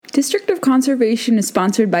District of Conservation is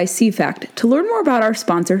sponsored by CFACT. To learn more about our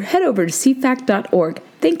sponsor, head over to cfact.org.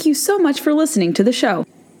 Thank you so much for listening to the show.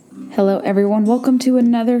 Hello, everyone. Welcome to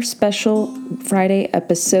another special Friday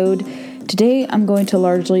episode. Today, I'm going to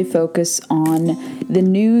largely focus on the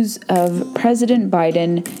news of President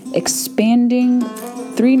Biden expanding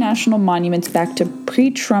 3 national monuments back to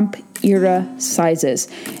pre-Trump era sizes.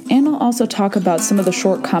 And I'll also talk about some of the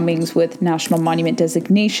shortcomings with national monument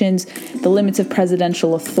designations, the limits of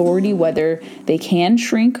presidential authority, whether they can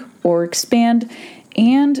shrink or expand,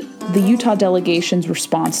 and the Utah delegation's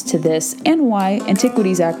response to this, and why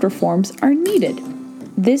Antiquities Act reforms are needed.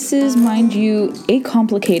 This is, mind you, a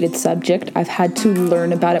complicated subject. I've had to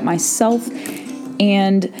learn about it myself,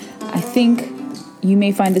 and I think you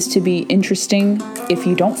may find this to be interesting. If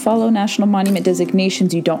you don't follow national monument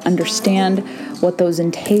designations, you don't understand what those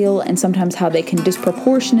entail and sometimes how they can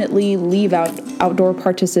disproportionately leave out outdoor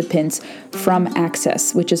participants from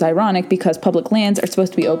access, which is ironic because public lands are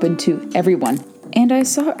supposed to be open to everyone. And I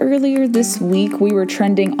saw earlier this week we were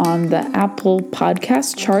trending on the Apple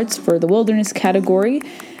podcast charts for the wilderness category.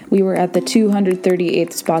 We were at the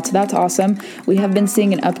 238th spot, so that's awesome. We have been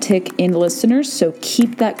seeing an uptick in listeners, so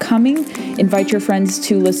keep that coming. Invite your friends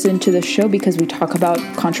to listen to the show because we talk about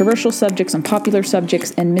controversial subjects, unpopular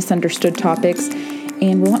subjects, and misunderstood topics,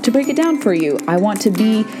 and we want to break it down for you. I want to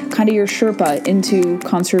be kind of your Sherpa into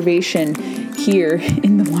conservation here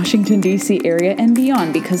in the Washington, D.C. area and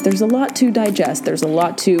beyond because there's a lot to digest. There's a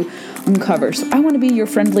lot to uncover. So I want to be your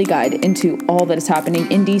friendly guide into all that is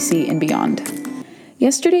happening in D.C. and beyond.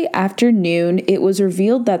 Yesterday afternoon, it was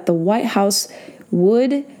revealed that the White House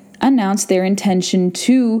would announce their intention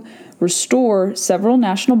to restore several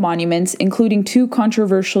national monuments, including 2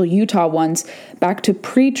 controversial Utah ones, back to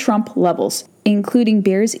pre-Trump levels, including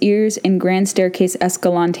Bears Ears and Grand Staircase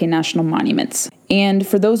Escalante national monuments. And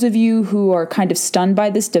for those of you who are kind of stunned by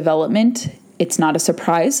this development, it's not a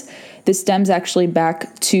surprise. This stems actually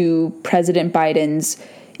back to President Biden's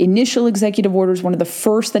initial executive orders, one of the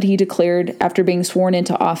first that he declared after being sworn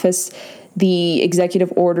into office, the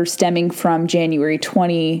executive order stemming from January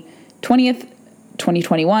 20th,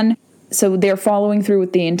 2021. So they're following through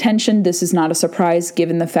with the intention. This is not a surprise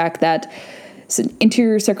given the fact that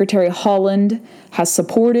Interior Secretary Haaland has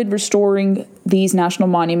supported restoring these national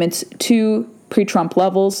monuments to pre-Trump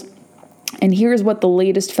levels. And here's what the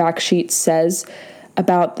latest fact sheet says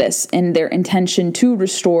about this and their intention to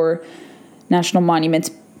restore national monuments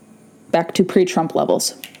back to pre-Trump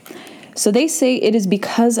levels. So they say it is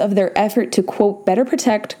because of their effort to, quote, better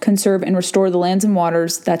protect, conserve, and restore the lands and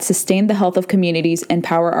waters that sustain the health of communities and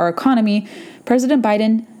power our economy. President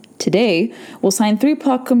Biden today will sign 3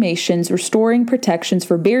 proclamations restoring protections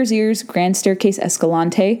for Bears Ears, Grand Staircase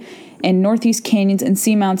Escalante, and Northeast Canyons and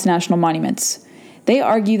Seamounts national monuments. They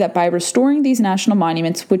argue that by restoring these national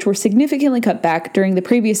monuments, which were significantly cut back during the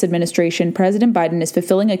previous administration, President Biden is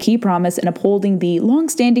fulfilling a key promise and upholding the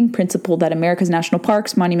long-standing principle that America's national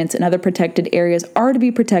parks, monuments, and other protected areas are to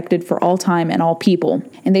be protected for all time and all people.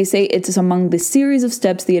 And they say it's among the series of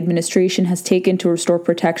steps the administration has taken to restore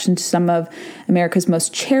protection to some of America's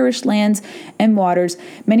most cherished lands and waters,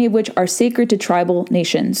 many of which are sacred to tribal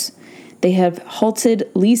nations. They have halted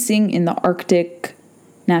leasing in the Arctic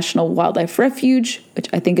National Wildlife Refuge, which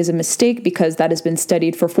I think is a mistake because that has been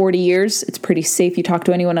studied for 40 years. It's pretty safe. You talk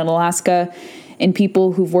to anyone in Alaska and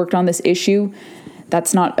people who've worked on this issue,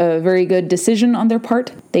 that's not a very good decision on their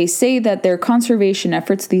part. They say that their conservation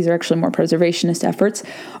efforts, these are actually more preservationist efforts,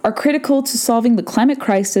 are critical to solving the climate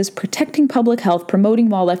crisis, protecting public health, promoting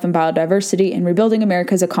wildlife and biodiversity, and rebuilding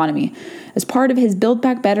America's economy. As part of his Build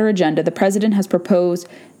Back Better agenda, the president has proposed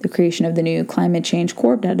the creation of the new Climate Change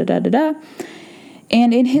Corp,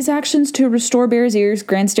 And in his actions to restore Bears Ears,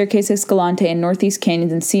 Grand Staircase Escalante, and Northeast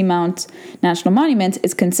Canyons and Seamounts national monuments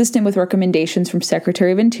is consistent with recommendations from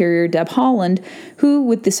Secretary of Interior Deb Haaland, who,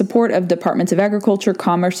 with the support of Departments of Agriculture,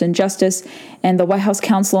 Commerce, and Justice, and the White House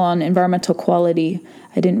Council on Environmental Quality,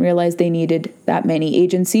 I didn't realize they needed that many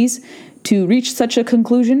agencies to reach such a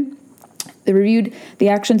conclusion. They reviewed the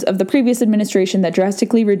actions of the previous administration that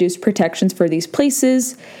drastically reduced protections for these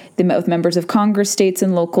places. They met with members of Congress, states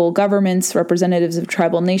and local governments, representatives of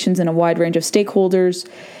tribal nations, and a wide range of stakeholders.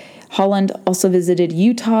 Haaland also visited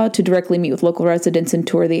Utah to directly meet with local residents and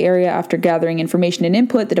tour the area. After gathering information and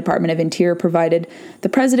input, the Department of Interior provided the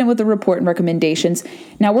president with a report and recommendations.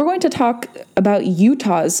 Now, we're going to talk about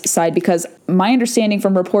Utah's side because my understanding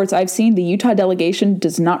from reports I've seen, the Utah delegation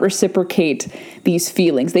does not reciprocate these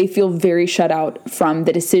feelings. They feel very shut out from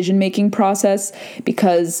the decision-making process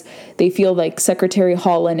because they feel like Secretary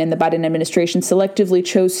Haaland and the Biden administration selectively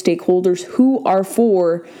chose stakeholders who are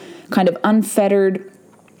for kind of unfettered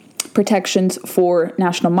protections for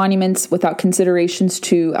national monuments without considerations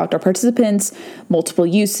to outdoor participants, multiple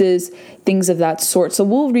uses, things of that sort. So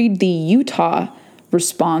we'll read the Utah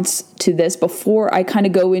response to this before I kind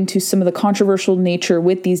of go into some of the controversial nature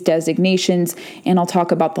with these designations, and I'll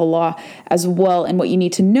talk about the law as well and what you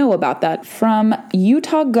need to know about that. From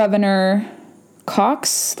Utah Governor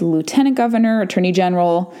Cox, the Lieutenant Governor, Attorney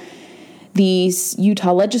General, the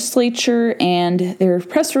Utah legislature, and their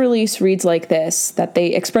press release reads like this, that they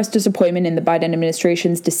expressed disappointment in the Biden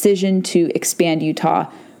administration's decision to expand Utah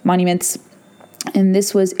monuments. And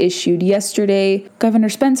this was issued yesterday. Governor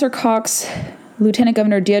Spencer Cox, Lieutenant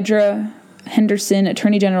Governor Deidre Henderson,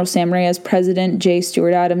 Attorney General Sam Reyes, President J.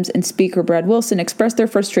 Stewart Adams, and Speaker Brad Wilson expressed their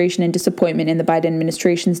frustration and disappointment in the Biden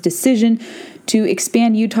administration's decision to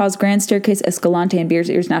expand Utah's Grand Staircase, Escalante, and Bears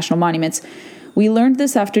Ears national monuments. We learned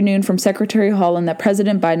this afternoon from Secretary Haaland that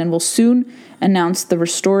President Biden will soon announce the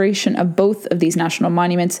restoration of both of these national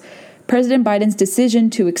monuments. President Biden's decision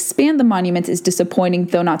to expand the monuments is disappointing,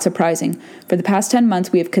 though not surprising. For the past 10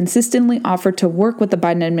 months, we have consistently offered to work with the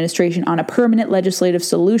Biden administration on a permanent legislative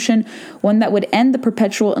solution, one that would end the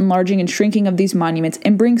perpetual enlarging and shrinking of these monuments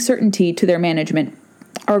and bring certainty to their management.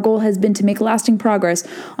 Our goal has been to make lasting progress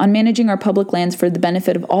on managing our public lands for the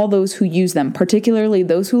benefit of all those who use them, particularly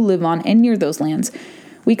those who live on and near those lands.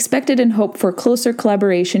 We expected and hoped for closer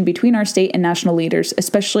collaboration between our state and national leaders,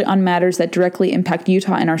 especially on matters that directly impact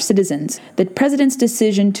Utah and our citizens. The president's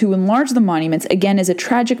decision to enlarge the monuments, again, is a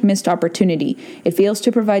tragic missed opportunity. It fails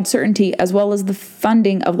to provide certainty as well as the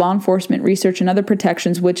funding of law enforcement, research, and other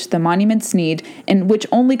protections which the monuments need and which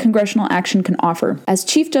only congressional action can offer. As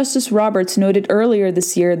Chief Justice Roberts noted earlier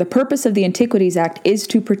this year, the purpose of the Antiquities Act is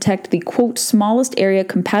to protect the, quote, smallest area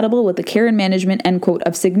compatible with the care and management, end quote,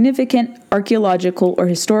 of significant archaeological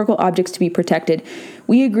or historical objects to be protected.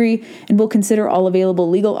 We agree and will consider all available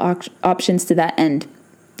legal options to that end.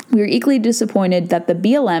 We are equally disappointed that the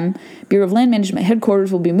BLM, Bureau of Land Management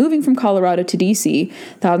headquarters, will be moving from Colorado to D.C.,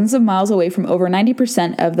 thousands of miles away from over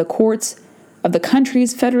 90% of the courts of the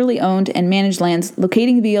country's federally owned and managed lands.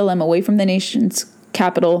 Locating BLM away from the nation's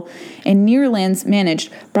capital and near lands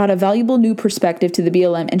managed brought a valuable new perspective to the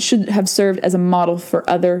BLM and should have served as a model for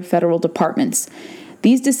other federal departments.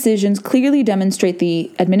 These decisions clearly demonstrate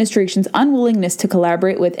the administration's unwillingness to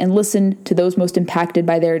collaborate with and listen to those most impacted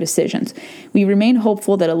by their decisions. We remain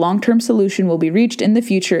hopeful that a long-term solution will be reached in the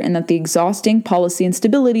future and that the exhausting policy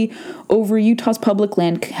instability over Utah's public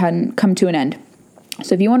land can come to an end.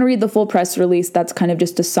 So if you want to read the full press release, that's kind of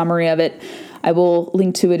just a summary of it. I will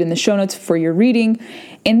link to it in the show notes for your reading.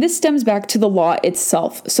 And this stems back to the law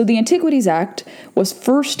itself. So the Antiquities Act was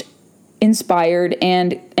first inspired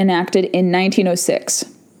and enacted in 1906.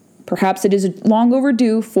 Perhaps it is long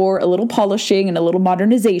overdue for a little polishing and a little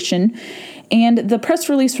modernization. And the press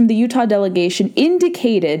release from the Utah delegation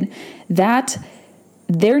indicated that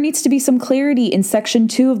there needs to be some clarity in Section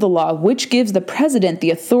 2 of the law, which gives the president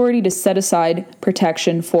the authority to set aside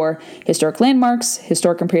protection for historic landmarks,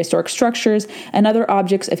 historic and prehistoric structures, and other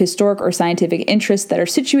objects of historic or scientific interest that are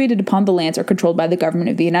situated upon the lands or controlled by the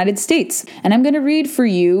government of the United States. And I'm going to read for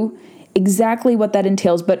you exactly what that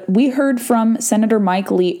entails, but we heard from Senator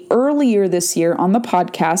Mike Lee earlier this year on the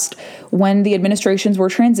podcast when the administrations were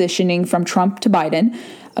transitioning from Trump to Biden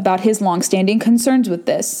about his longstanding concerns with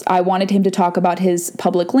this. I wanted him to talk about his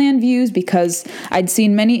public land views because I'd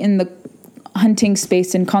seen many in the hunting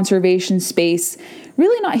space and conservation space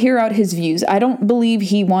really not hear out his views. I don't believe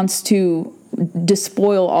he wants to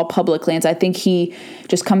despoil all public lands. I think he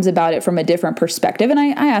just comes about it from a different perspective. And I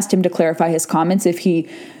asked him to clarify his comments if he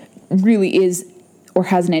really is or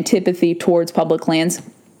has an antipathy towards public lands.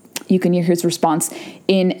 You can hear his response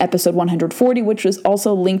in episode 140, which was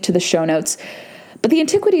also linked to the show notes. But the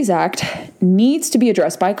Antiquities Act needs to be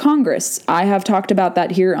addressed by Congress. I have talked about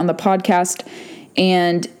that here on the podcast,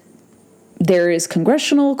 and there is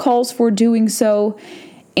congressional calls for doing so,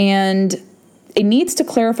 and it needs to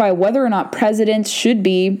clarify whether or not presidents should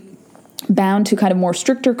be bound to kind of more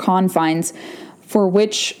stricter confines for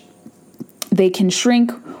which they can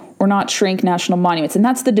shrink or not shrink national monuments. And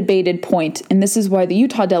that's the debated point. And this is why the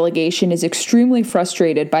Utah delegation is extremely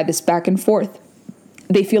frustrated by this back and forth.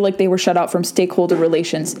 They feel like they were shut out from stakeholder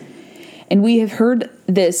relations. And we have heard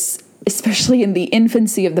this, especially in the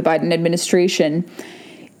infancy of the Biden administration,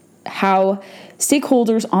 how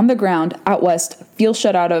stakeholders on the ground out west feel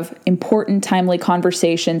shut out of important, timely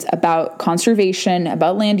conversations about conservation,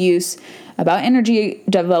 about land use, about energy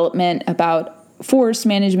development, about forest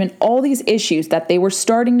management, all these issues that they were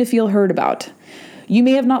starting to feel heard about. You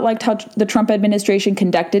may have not liked how the Trump administration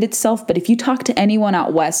conducted itself, but if you talk to anyone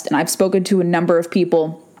out west, and I've spoken to a number of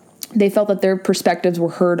people, they felt that their perspectives were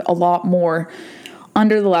heard a lot more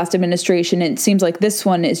under the last administration. It seems like this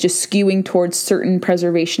one is just skewing towards certain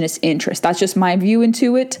preservationist interests. That's just my view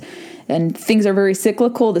into it. And things are very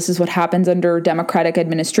cyclical. This is what happens under Democratic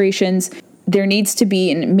administrations. There needs to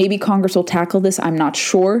be, and maybe Congress will tackle this, I'm not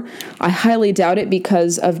sure. I highly doubt it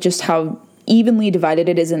because of just how evenly divided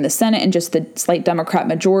it is in the Senate and just the slight Democrat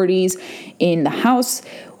majorities in the House.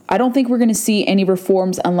 I don't think we're going to see any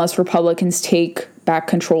reforms unless Republicans take back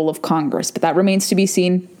control of Congress, but that remains to be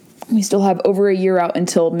seen. We still have over a year out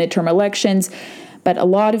until midterm elections, but a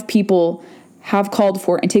lot of people have called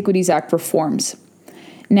for Antiquities Act reforms.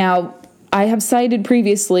 Now, I have cited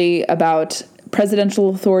previously about presidential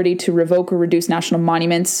authority to revoke or reduce national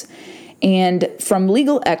monuments, and from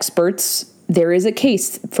legal experts, there is a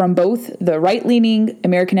case from both the right-leaning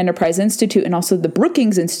American Enterprise Institute and also the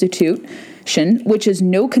Brookings Institution, which is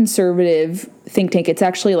no conservative think tank. It's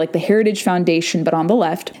actually like the Heritage Foundation, but on the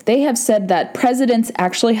left. They have said that presidents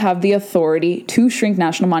actually have the authority to shrink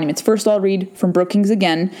national monuments. First, I'll read from Brookings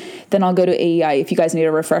again, then I'll go to AEI if you guys need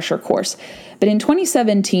a refresher course. But in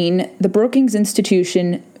 2017, the Brookings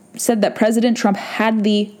Institution said that President Trump had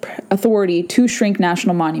the authority to shrink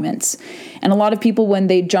national monuments. And a lot of people, when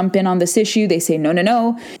they jump in on this issue, they say,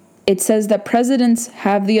 no. It says that presidents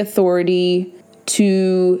have the authority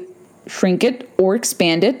to shrink it or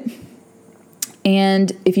expand it.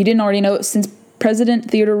 And if you didn't already know, since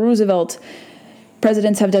President Theodore Roosevelt,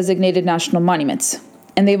 presidents have designated national monuments.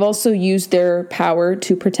 And they've also used their power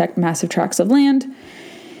to protect massive tracts of land.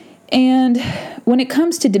 And when it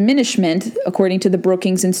comes to diminishment, according to the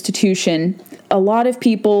Brookings Institution, a lot of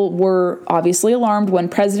people were obviously alarmed when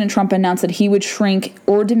President Trump announced that he would shrink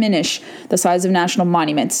or diminish the size of national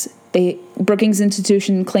monuments. The Brookings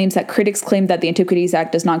Institution claims that critics claim that the Antiquities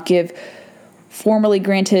Act does not give formally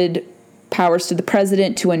granted powers to the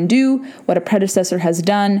president to undo what a predecessor has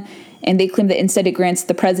done, and they claim that instead it grants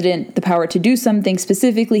the president the power to do something.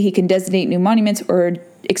 Specifically, he can designate new monuments or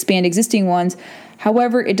expand existing ones.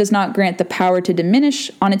 However, it does not grant the power to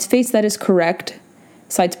diminish. On its face, that is correct,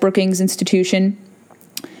 cites Brookings Institution.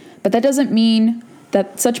 But that doesn't mean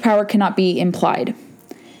that such power cannot be implied.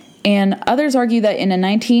 And others argue that in a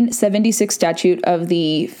 1976 statute of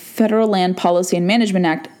the Federal Land Policy and Management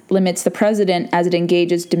Act limits the president as it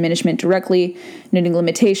engages diminishment directly, noting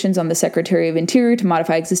limitations on the Secretary of Interior to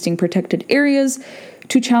modify existing protected areas.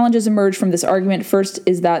 Two challenges emerge from this argument. First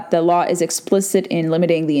is that the law is explicit in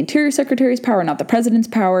limiting the Interior Secretary's power, not the president's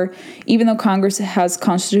power, even though Congress has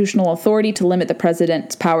constitutional authority to limit the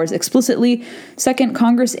president's powers explicitly. Second,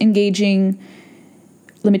 Congress engaging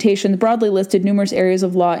limitations broadly listed numerous areas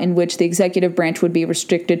of law in which the executive branch would be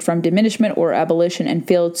restricted from diminishment or abolition and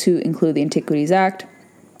failed to include the Antiquities Act.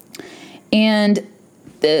 And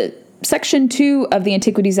the Section 2 of the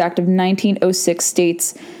Antiquities Act of 1906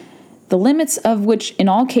 states, the limits of which in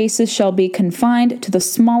all cases shall be confined to the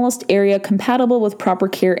smallest area compatible with proper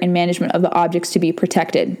care and management of the objects to be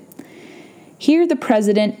protected. Here the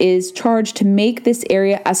president is charged to make this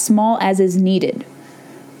area as small as is needed.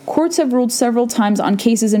 Courts have ruled several times on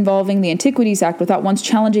cases involving the Antiquities Act without once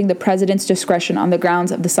challenging the president's discretion on the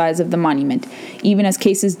grounds of the size of the monument, even as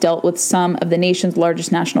cases dealt with some of the nation's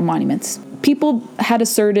largest national monuments. People had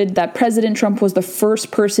asserted that President Trump was the first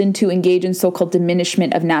person to engage in so-called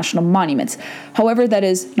diminishment of national monuments. However, that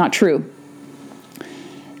is not true.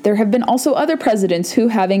 There have been also other presidents who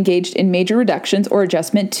have engaged in major reductions or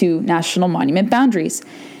adjustment to national monument boundaries.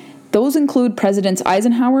 Those include Presidents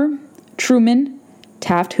Eisenhower, Truman,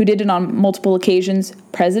 Taft, who did it on multiple occasions,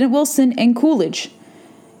 President Wilson, and Coolidge.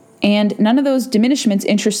 And none of those diminishments,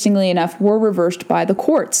 interestingly enough, were reversed by the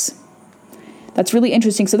courts. That's really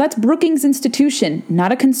interesting. So that's Brookings Institution,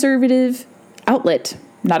 not a conservative outlet,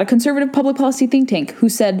 not a conservative public policy think tank, who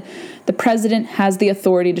said the president has the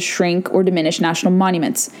authority to shrink or diminish national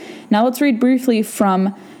monuments. Now let's read briefly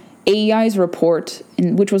from AEI's report,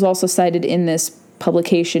 which was also cited in this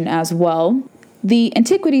publication as well. The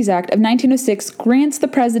Antiquities Act of 1906 grants the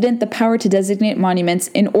president the power to designate monuments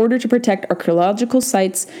in order to protect archaeological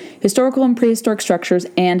sites, historical and prehistoric structures,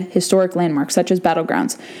 and historic landmarks, such as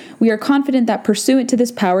battlegrounds. We are confident that pursuant to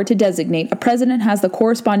this power to designate, a president has the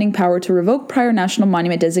corresponding power to revoke prior national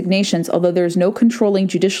monument designations, although there is no controlling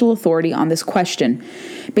judicial authority on this question.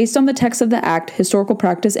 Based on the text of the Act, historical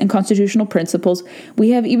practice, and constitutional principles, we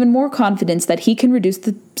have even more confidence that he can reduce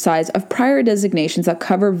the size of prior designations that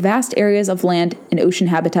cover vast areas of land and ocean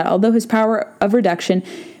habitat, although his power of reduction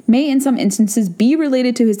may in some instances be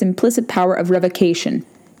related to his implicit power of revocation.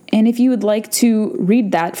 And if you would like to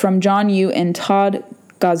read that from John Yoo and Todd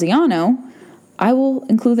Gaziano, I will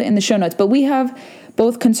include it in the show notes. But we have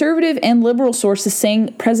both conservative and liberal sources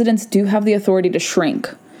saying presidents do have the authority to shrink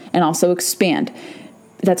and also expand.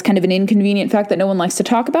 That's kind of an inconvenient fact that no one likes to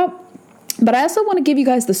talk about. But I also want to give you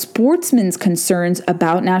guys the sportsmen's concerns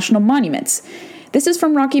about national monuments. This is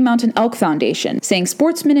from Rocky Mountain Elk Foundation, saying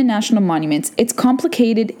sportsmen and national monuments, it's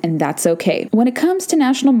complicated and that's okay. When it comes to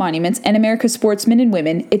national monuments and America's sportsmen and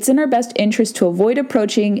women, it's in our best interest to avoid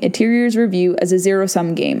approaching Interior's review as a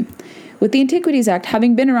zero-sum game. With the Antiquities Act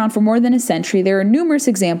having been around for more than a century, there are numerous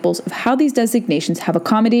examples of how these designations have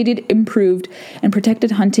accommodated, improved, and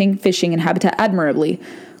protected hunting, fishing, and habitat admirably.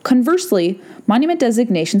 Conversely, monument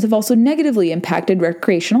designations have also negatively impacted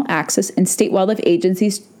recreational access and state wildlife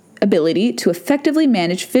agencies' ability to effectively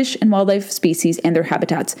manage fish and wildlife species and their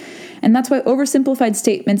habitats. And that's why oversimplified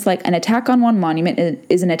statements like an attack on one monument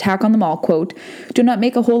is an attack on them all, quote, do not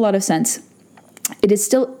make a whole lot of sense. It is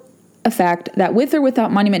still a fact that with or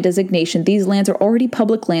without monument designation, these lands are already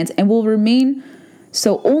public lands and will remain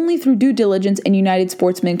so only through due diligence and united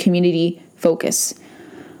sportsman community focus.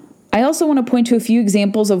 I also want to point to a few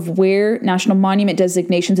examples of where national monument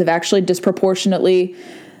designations have actually disproportionately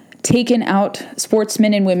taken out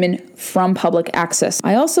sportsmen and women from public access.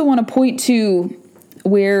 I also want to point to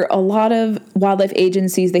where a lot of wildlife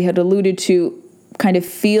agencies they had alluded to kind of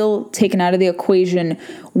feel taken out of the equation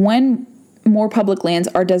when more public lands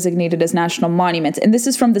are designated as national monuments. And this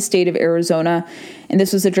is from the state of Arizona. And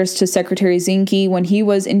this was addressed to Secretary Zinke when he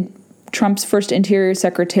was in Trump's first Interior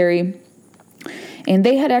Secretary. And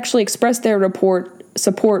they had actually expressed their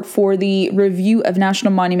support for the review of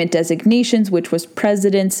national monument designations, which was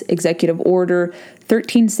President's Executive Order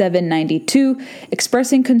 13792,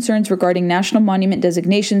 expressing concerns regarding national monument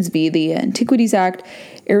designations via the Antiquities Act.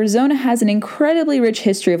 Arizona has an incredibly rich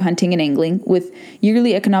history of hunting and angling, with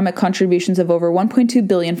yearly economic contributions of over $1.2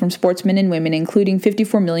 billion from sportsmen and women, including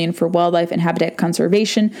 $54 million for wildlife and habitat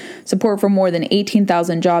conservation, support for more than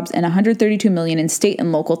 18,000 jobs, and $132 million in state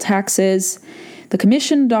and local taxes. The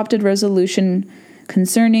Commission adopted resolution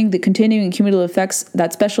concerning the continuing cumulative effects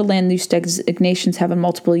that special land use designations have on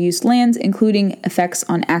multiple use lands, including effects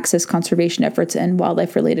on access, conservation efforts, and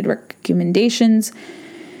wildlife-related recommendations.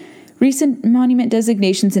 Recent monument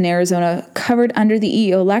designations in Arizona covered under the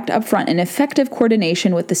EO lacked upfront and effective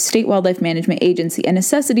coordination with the State Wildlife Management Agency, a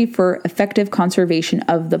necessity for effective conservation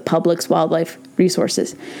of the public's wildlife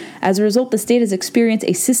resources. As a result, the state has experienced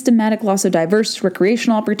a systematic loss of diverse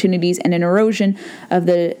recreational opportunities and an erosion of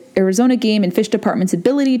the Arizona Game and Fish Department's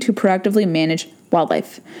ability to proactively manage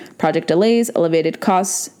wildlife. Project delays, elevated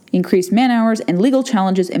costs, increased man hours, and legal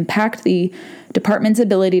challenges impact the department's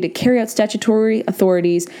ability to carry out statutory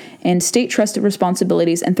authorities and state trust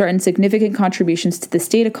responsibilities and threaten significant contributions to the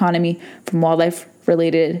state economy from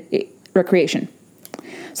wildlife-related recreation.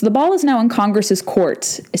 So the ball is now in Congress's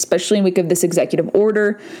court, especially in wake of this executive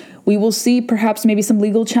order. We will see perhaps maybe some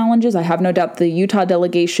legal challenges. I have no doubt the Utah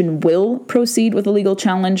delegation will proceed with a legal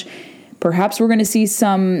challenge. Perhaps we're going to see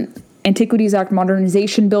some Antiquities Act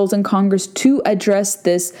modernization bills in Congress to address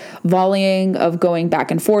this volleying of going back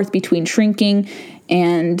and forth between shrinking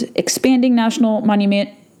and expanding national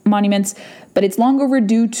monuments, but it's long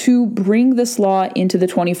overdue to bring this law into the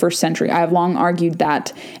 21st century. I have long argued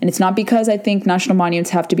that, and it's not because I think national monuments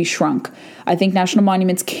have to be shrunk. I think national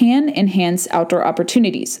monuments can enhance outdoor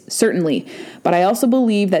opportunities, certainly, but I also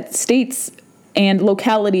believe that states and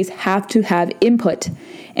localities have to have input,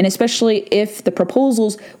 and especially if the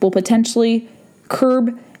proposals will potentially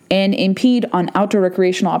curb and impede on outdoor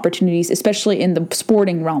recreational opportunities, especially in the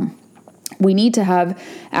sporting realm. We need to have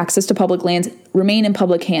access to public lands remain in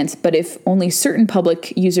public hands, but if only certain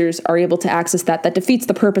public users are able to access that defeats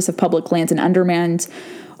the purpose of public lands and undermines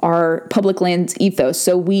our public lands ethos.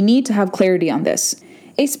 So we need to have clarity on this.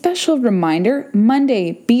 A special reminder,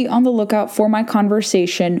 Monday, be on the lookout for my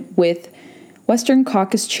conversation with Western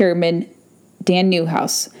Caucus Chairman Dan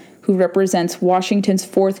Newhouse, who represents Washington's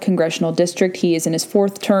 4th Congressional District. He is in his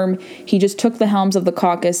 4th term. He just took the helms of the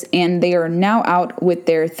caucus, and they are now out with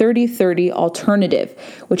their 30-30 alternative,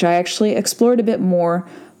 which I actually explored a bit more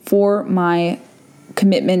for my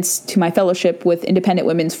commitments to my fellowship with Independent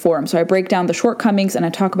Women's Forum. So I break down the shortcomings and I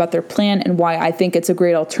talk about their plan and why I think it's a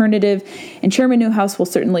great alternative. And Chairman Newhouse will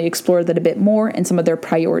certainly explore that a bit more and some of their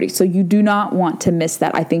priorities. So you do not want to miss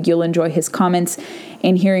that. I think you'll enjoy his comments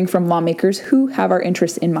and hearing from lawmakers who have our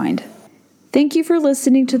interests in mind. Thank you for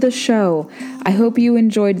listening to the show. I hope you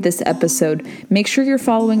enjoyed this episode. Make sure you're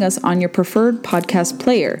following us on your preferred podcast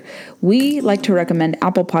player. We like to recommend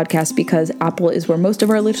Apple Podcasts because Apple is where most of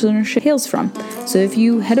our listenership hails from. So if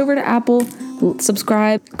you head over to Apple,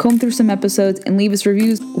 subscribe, comb through some episodes, and leave us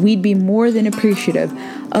reviews, we'd be more than appreciative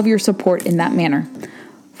of your support in that manner.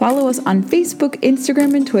 Follow us on Facebook,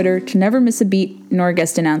 Instagram, and Twitter to never miss a beat nor a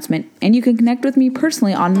guest announcement. And you can connect with me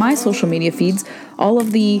personally on my social media feeds. All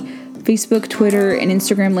of the Facebook, Twitter, and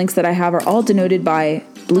Instagram links that I have are all denoted by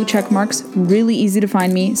blue check marks. Really easy to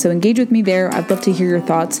find me, so engage with me there. I'd love to hear your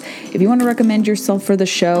thoughts. If you want to recommend yourself for the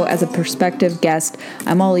show as a prospective guest,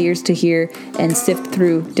 I'm all ears to hear and sift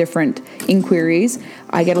through different inquiries.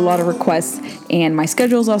 I get a lot of requests, and my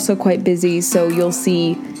schedule is also quite busy, so you'll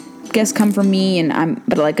see guests come from me,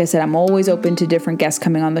 but like I said, I'm always open to different guests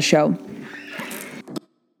coming on the show.